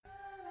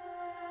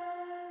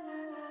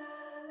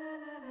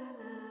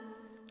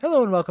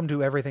Hello and welcome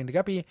to Everything to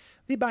Guppy,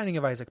 the Binding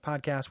of Isaac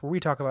podcast, where we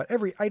talk about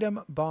every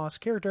item, boss,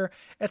 character,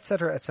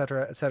 etc.,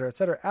 etc., etc.,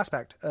 etc.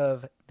 aspect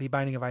of the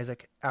Binding of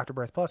Isaac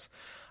Afterbirth Plus.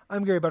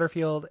 I'm Gary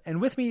Butterfield,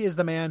 and with me is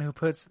the man who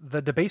puts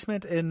the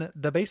debasement in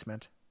the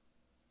basement.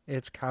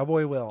 It's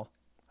Cowboy Will.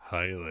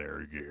 Hi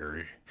there,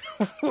 Gary.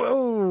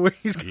 Whoa,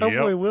 he's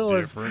Cowboy Will.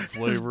 Different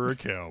flavor of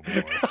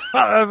cowboy.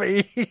 Of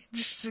age,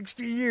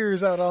 60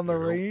 years out on the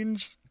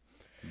range.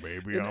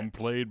 Maybe I'm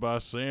played by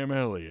Sam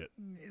Elliott.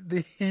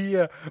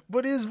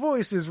 But his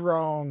voice is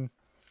wrong.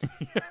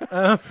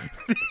 Don't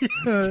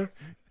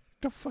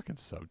fucking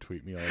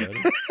subtweet me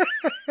already.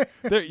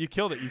 There, you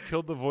killed it. You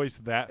killed the voice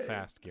that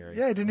fast, Gary.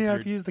 Yeah, I didn't even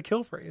have to use the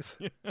kill phrase.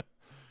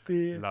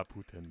 La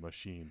Putin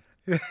machine.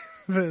 Oh,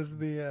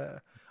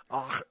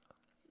 God,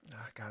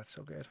 it's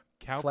so good.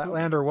 Cow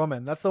Flatlander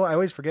Woman. That's the one I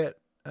always forget.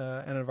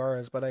 Ana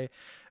Navarez, but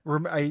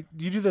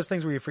you do those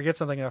things where you forget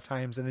something enough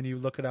times and then you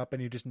look it up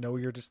and you just know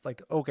you're just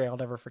like, okay, I'll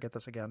never forget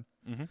this again.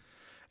 Mm-hmm.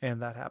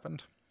 And that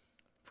happened.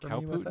 Cow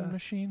Putin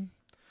machine.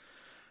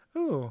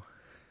 Ooh,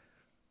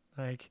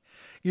 like,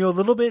 a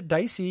little bit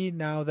dicey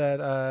now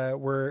that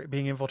we're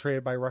being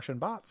infiltrated by Russian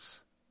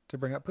bots to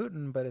bring up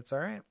Putin, but it's all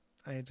right.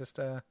 I just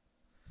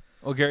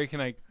Well, Gary,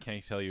 can I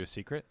tell you a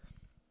secret?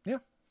 Yeah,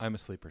 I'm a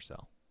sleeper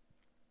cell.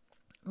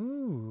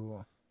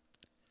 Ooh.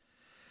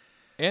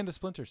 And a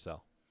splinter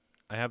cell.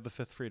 I have the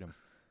fifth freedom.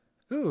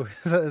 Ooh,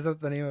 is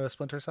that the name of a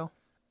splinter cell?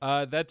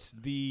 That's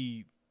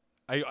the.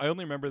 I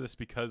only remember this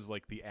because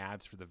like the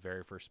ads for the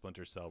very first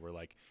Splinter Cell were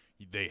like,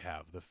 they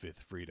have the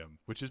fifth freedom,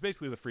 which is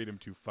basically the freedom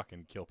to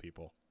fucking kill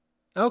people.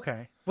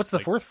 Okay, what's the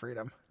fourth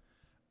freedom?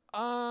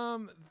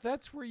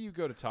 That's where you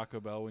go to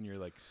Taco Bell when you're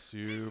like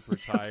super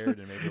tired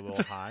and maybe a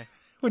little high.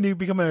 When you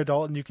become an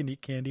adult and you can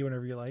eat candy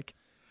whenever you like.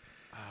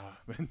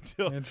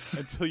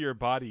 Until your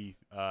body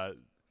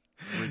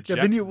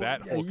rejects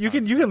that whole you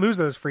can lose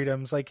those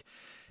freedoms. Like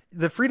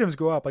the freedoms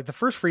go up. Like the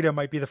first freedom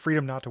might be the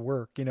freedom not to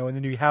work, and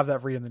then you have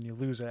that freedom, then you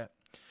lose it.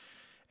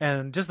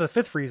 And just the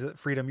fifth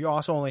freedom you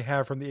also only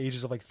have from the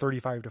ages of like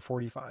 35 to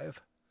 45.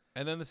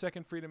 And then the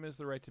second freedom is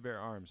the right to bear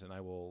arms, and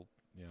I will,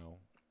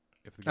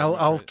 if the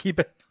I'll keep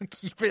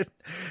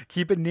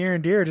it near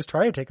and dear. Just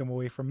try to take them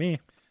away from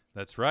me.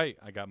 That's right.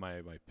 I got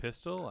my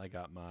pistol. I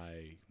got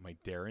my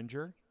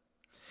Derringer.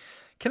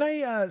 Can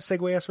I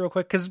segue us real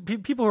quick? Because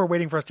people who are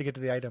waiting for us to get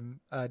to the item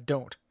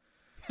don't.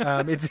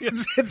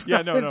 It's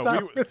yeah, not,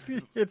 no.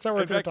 It's not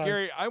worth their time.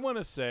 Gary, I want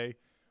to say,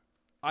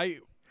 I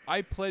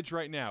pledge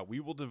right now we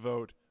will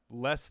devote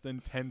less than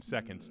 10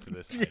 seconds to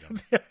this item,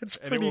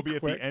 and it will be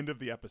quick. at the end of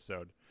the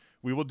episode.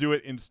 We will do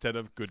it instead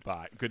of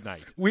goodbye, good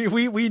night. We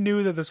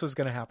knew that this was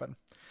going to happen.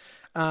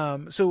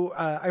 So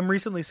I'm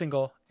recently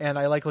single, and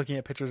I like looking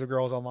at pictures of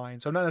girls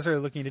online. So I'm not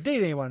necessarily looking to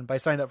date anyone, but I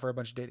signed up for a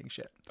bunch of dating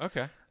shit.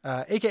 Okay.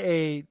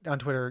 AKA on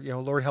Twitter,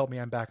 Lord help me,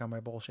 I'm back on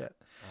my bullshit.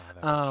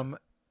 Oh,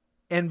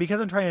 and because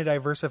I'm trying to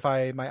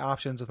diversify my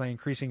options with my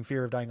increasing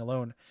fear of dying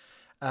alone,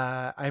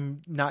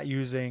 I'm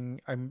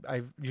using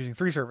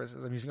 3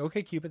 services. I'm using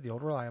OkCupid, the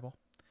old reliable.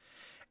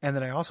 And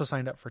then I also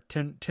signed up for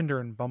Tinder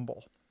and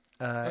Bumble.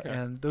 Okay.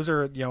 And those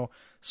are,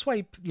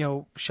 swipe,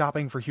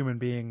 shopping for human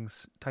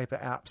beings type of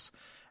apps.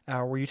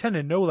 Where you tend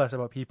to know less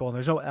about people, and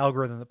there's no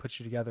algorithm that puts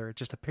you together. It's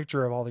just a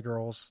picture of all the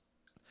girls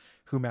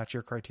who match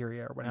your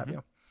criteria or what have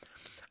you.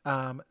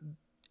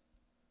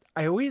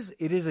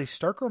 It is a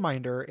stark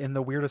reminder in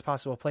the weirdest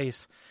possible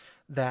place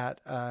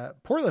that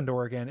Portland,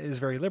 Oregon is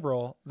very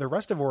liberal. The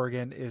rest of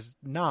Oregon is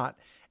not.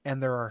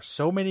 And there are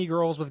so many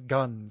girls with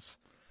guns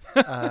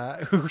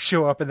who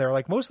show up in there.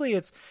 Like mostly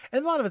and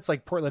a lot of it's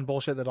like Portland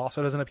bullshit that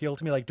also doesn't appeal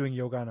to me, like doing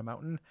yoga on a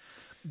mountain.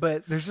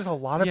 But there's just a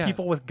lot of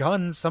people with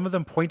guns, some of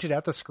them pointed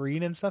at the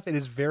screen and stuff. It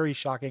is very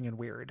shocking and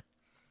weird.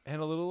 And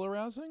a little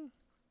arousing?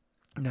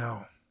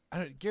 No.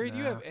 Gary, do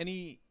you have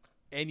any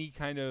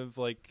kind of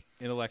like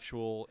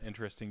intellectual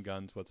interest in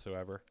guns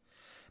whatsoever?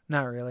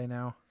 Not really,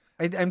 no.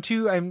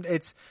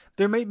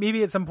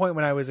 Maybe at some point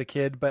when I was a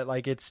kid, but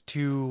like it's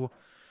too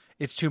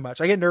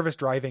much. I get nervous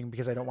driving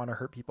because I don't want to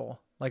hurt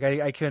people. Like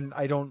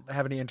I don't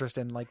have any interest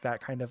in like that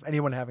kind of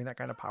anyone having that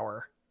kind of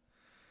power.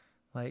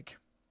 Like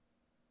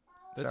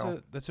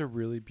That's a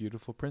really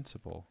beautiful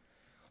principle.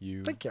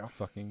 Thank you.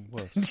 Fucking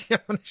wuss. Yeah,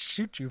 I'm gonna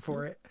shoot you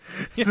for it.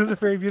 This is a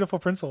very beautiful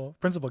principle.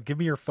 Give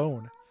me your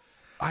phone.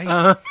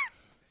 I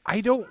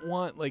don't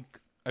want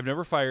I've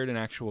never fired an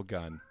actual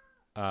gun,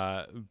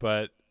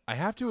 but I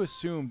have to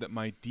assume that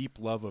my deep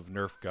love of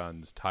Nerf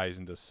guns ties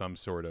into some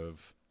sort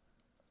of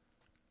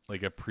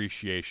like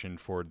appreciation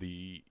for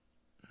the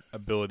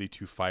ability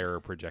to fire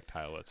a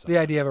projectile at something. The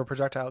idea of a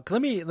projectile.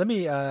 Can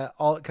I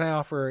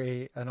offer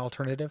an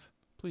alternative?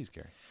 Please,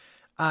 Gary.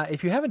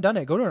 If you haven't done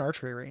it, go to an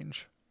archery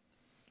range.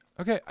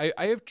 Okay,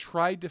 I have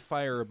tried to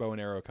fire a bow and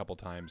arrow a couple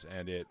times,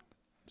 and it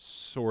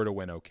sort of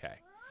went okay.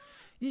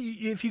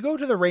 If you go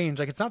to the range,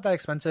 like it's not that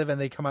expensive,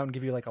 and they come out and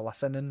give you like a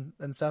lesson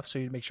and stuff, so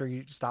you make sure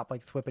you stop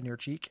like whipping your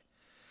cheek.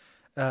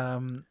 It's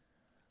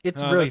really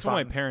that's fun.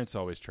 what my parents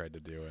always tried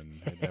to do,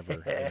 and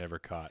I never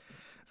caught.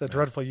 It's a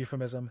dreadful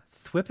euphemism.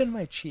 Thwipping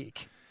my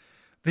cheek.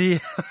 I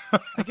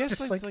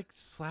guess it's like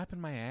slapping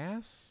my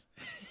ass.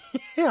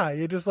 Yeah,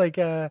 you just like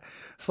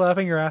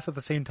slapping your ass at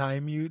the same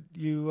time. You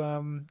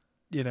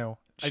know,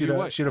 shoot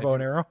a bow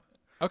and arrow.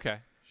 Okay,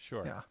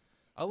 sure. Yeah.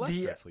 A less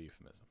dreadful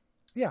euphemism.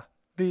 Yeah.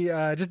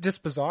 The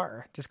just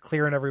bizarre, just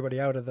clearing everybody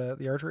out of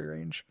the archery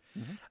range.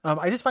 Mm-hmm.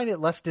 I just find it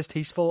less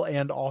distasteful,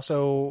 and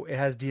also it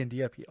has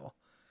D&D appeal.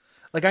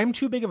 Like, I'm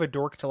too big of a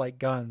dork to like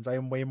guns. I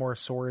am way more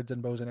swords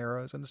and bows and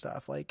arrows and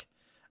stuff. Like,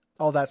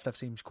 all that stuff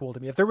seems cool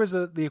to me. If there was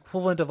the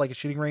equivalent of like a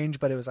shooting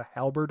range, but it was a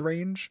halberd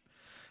range,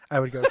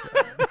 I would go to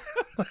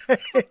it.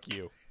 Fuck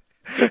you.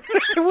 I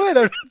would.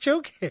 I'm not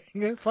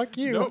joking. Fuck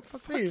you. Nope.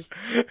 Fuck me.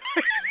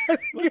 I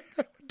think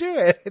I would do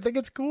it. I think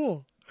it's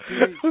cool.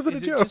 It wasn't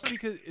a joke.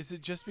 Is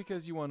it just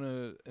because you want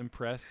to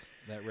impress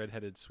that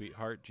redheaded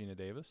sweetheart, Gina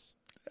Davis?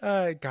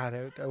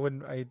 God, I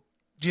wouldn't.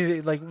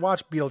 Gina, like,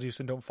 watch Beetlejuice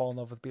and don't fall in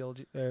love with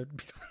Beetlejuice.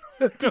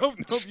 Nope,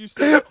 you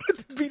said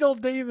with Beetle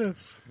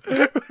Davis.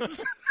 You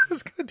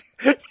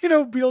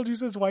know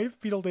Beetlejuice's wife,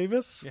 Beetle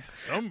Davis? Yeah,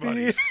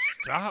 somebody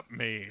stop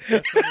me.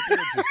 That's not a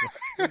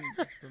Beetlejuice.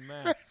 That's the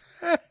mask.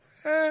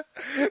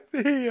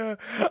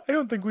 I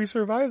don't think we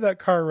survived that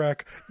car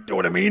wreck. Know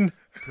what I mean?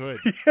 Good.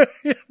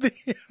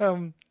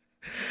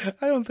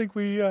 I don't think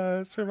we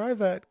survived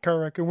that car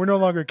wreck, and we're no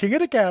longer king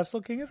of the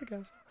castle. King of the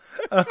castle.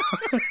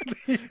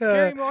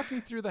 Gary, walk me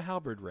through the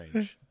halberd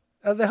range.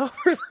 The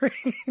halberd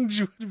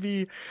range would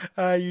be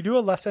you do a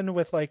lesson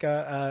with like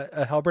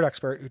a halberd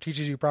expert who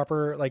teaches you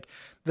proper, like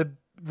the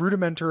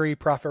rudimentary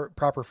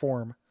proper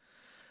form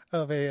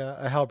of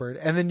a halberd,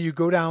 and then you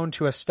go down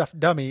to a stuffed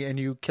dummy and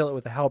you kill it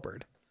with a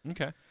halberd.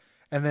 Okay.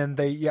 And then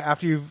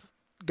after you've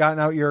gotten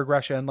out your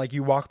aggression, like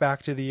you walk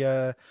back to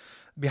the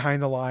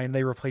behind the line,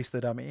 they replace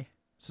the dummy.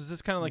 So is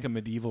this kind of like a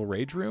medieval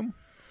rage room?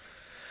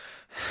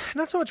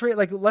 Not so much,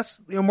 like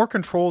less, more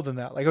controlled than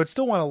that. Like I would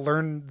still want to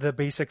learn the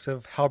basics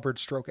of halberd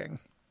stroking,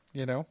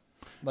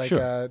 like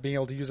sure. Being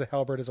able to use a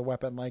halberd as a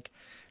weapon, like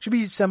should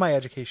be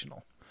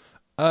semi-educational.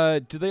 Do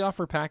they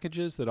offer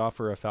packages that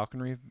offer a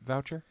falconry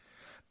voucher?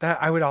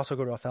 That I would also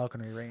go to a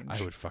falconry range.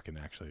 I would fucking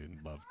actually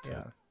love to.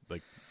 Yeah.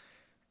 Like,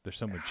 they're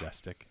so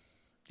majestic.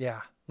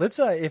 Yeah. Let's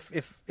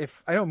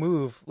if I don't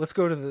move, let's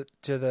go to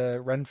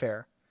the Ren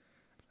Fair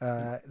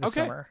this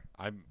summer.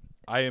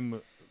 I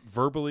am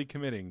verbally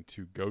committing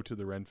to go to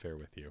the Ren Fair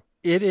with you.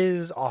 It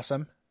is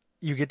awesome.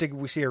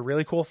 We see a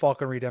really cool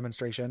falconry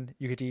demonstration.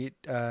 You get to eat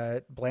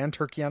bland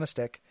turkey on a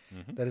stick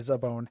that is a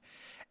bone,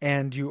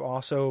 and you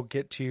also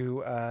get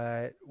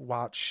to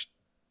watch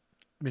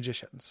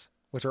magicians,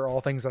 which are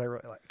all things that I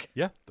really like.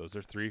 Yeah, those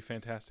are three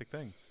fantastic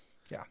things.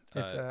 Yeah,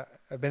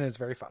 it's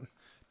very fun.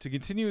 To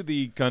continue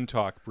the gun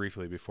talk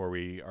briefly before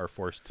we are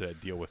forced to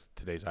deal with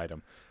today's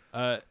item,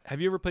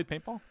 have you ever played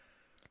paintball?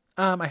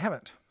 I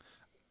haven't.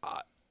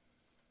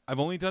 I've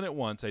only done it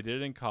once. I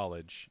did it in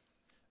college.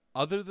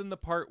 Other than the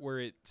part where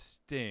it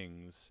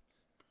stings,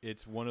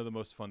 it's one of the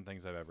most fun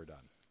things I've ever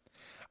done.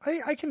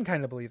 I can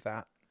kind of believe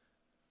that.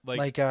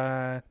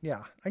 Yeah,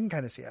 I can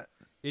kind of see it.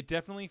 It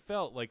definitely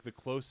felt like the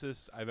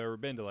closest I've ever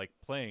been to like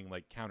playing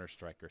like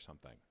Counter-Strike or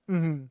something.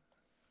 Mm-hmm.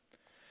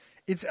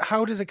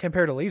 How does it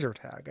compare to laser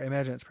tag? I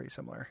imagine it's pretty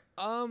similar.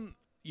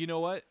 You know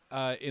what?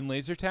 In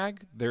laser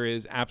tag, there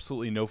is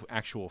absolutely no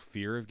actual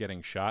fear of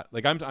getting shot.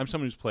 Like I'm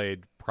someone who's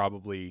played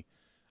probably,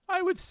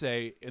 I would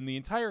say, in the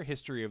entire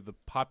history of the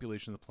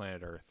population of the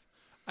planet Earth,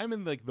 I'm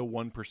in like the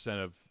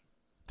 1% of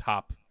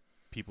top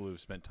people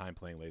who've spent time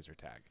playing laser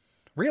tag.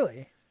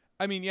 Really?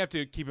 I mean, you have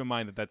to keep in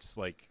mind that that's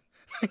like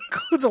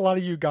includes a lot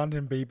of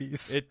Ugandan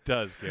babies. It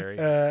does, Gary,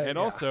 and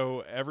also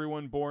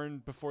everyone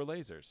born before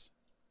lasers.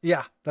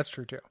 Yeah, that's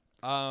true too.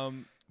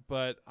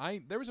 But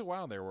there was a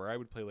while there where I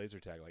would play laser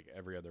tag like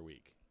every other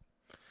week.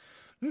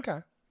 Okay.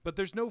 But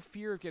there's no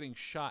fear of getting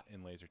shot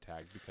in laser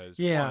tag because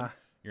one,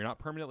 you're not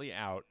permanently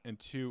out, and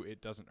two,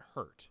 it doesn't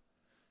hurt.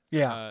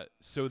 Yeah.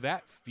 So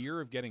that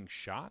fear of getting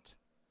shot,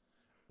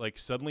 like,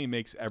 suddenly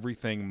makes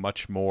everything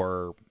much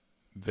more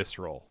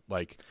visceral.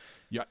 Like,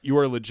 you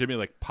are legitimately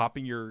like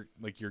popping your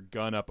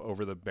gun up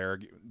over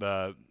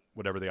the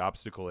whatever the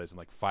obstacle is and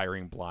like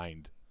firing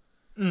blind.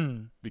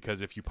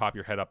 Because if you pop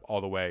your head up all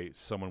the way,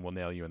 someone will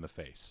nail you in the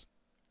face.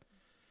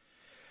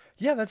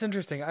 Yeah, that's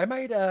interesting. I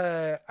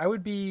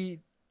would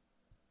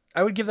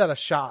give that a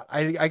shot.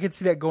 I could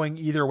see that going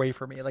either way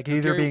for me. Like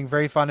either Gary, being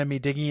very fun and me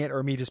digging it,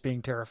 or me just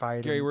being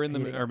terrified. Gary, we're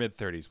in our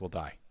mid-30s. We'll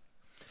die.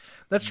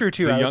 That's true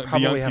too. The young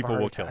people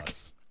will kill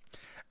us.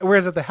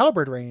 Whereas at the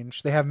halberd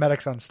range, they have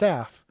medics on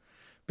staff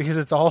because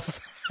it's all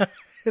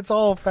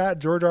fat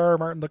George R. R.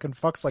 Martin looking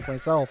fucks like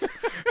myself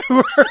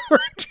who are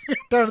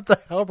down at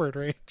the halberd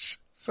range.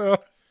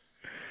 So,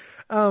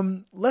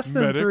 less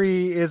than medics.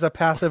 3 is a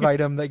passive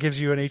item that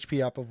gives you an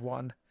HP up of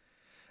 1.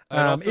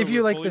 If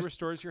you like, fully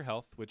restores your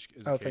health, which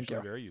is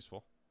occasionally very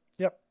useful.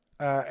 Yep,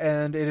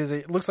 and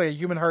it looks like a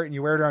human heart, and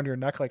you wear it around your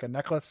neck like a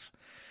necklace.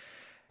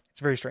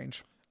 It's very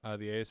strange. The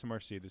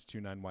ASMR seed is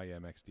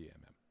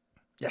 29YMXDMM.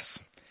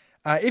 Yes.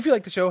 If you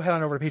like the show, head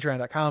on over to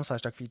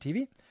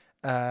patreon.com/DuckFeedTV.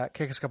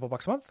 Kick us a couple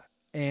bucks a month,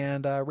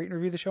 and rate and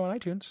review the show on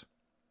iTunes.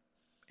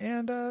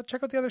 And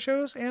check out the other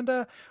shows, and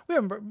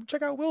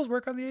check out Will's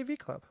work on the AV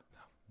Club.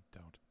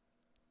 No, don't.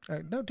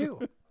 No,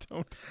 do.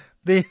 Don't.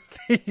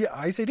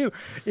 I say do.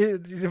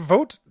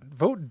 Vote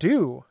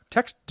do.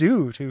 Text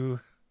do to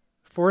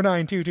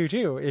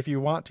 49222 if you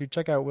want to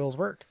check out Will's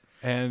work.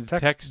 And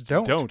text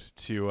don't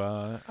to,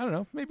 I don't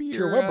know, maybe to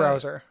your web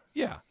browser.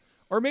 Yeah.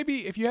 Or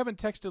maybe if you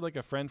haven't texted like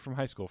a friend from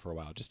high school for a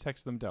while, just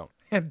text them don't.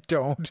 And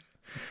don't.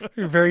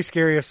 You're very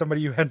scary if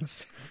somebody you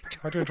hadn't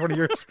talked to in 20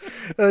 years.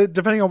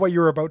 Depending on what you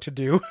were about to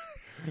do.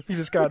 You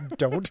just got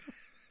don't.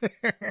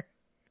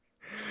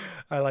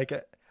 I like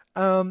it.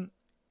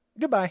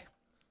 Goodbye.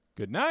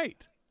 Good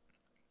night.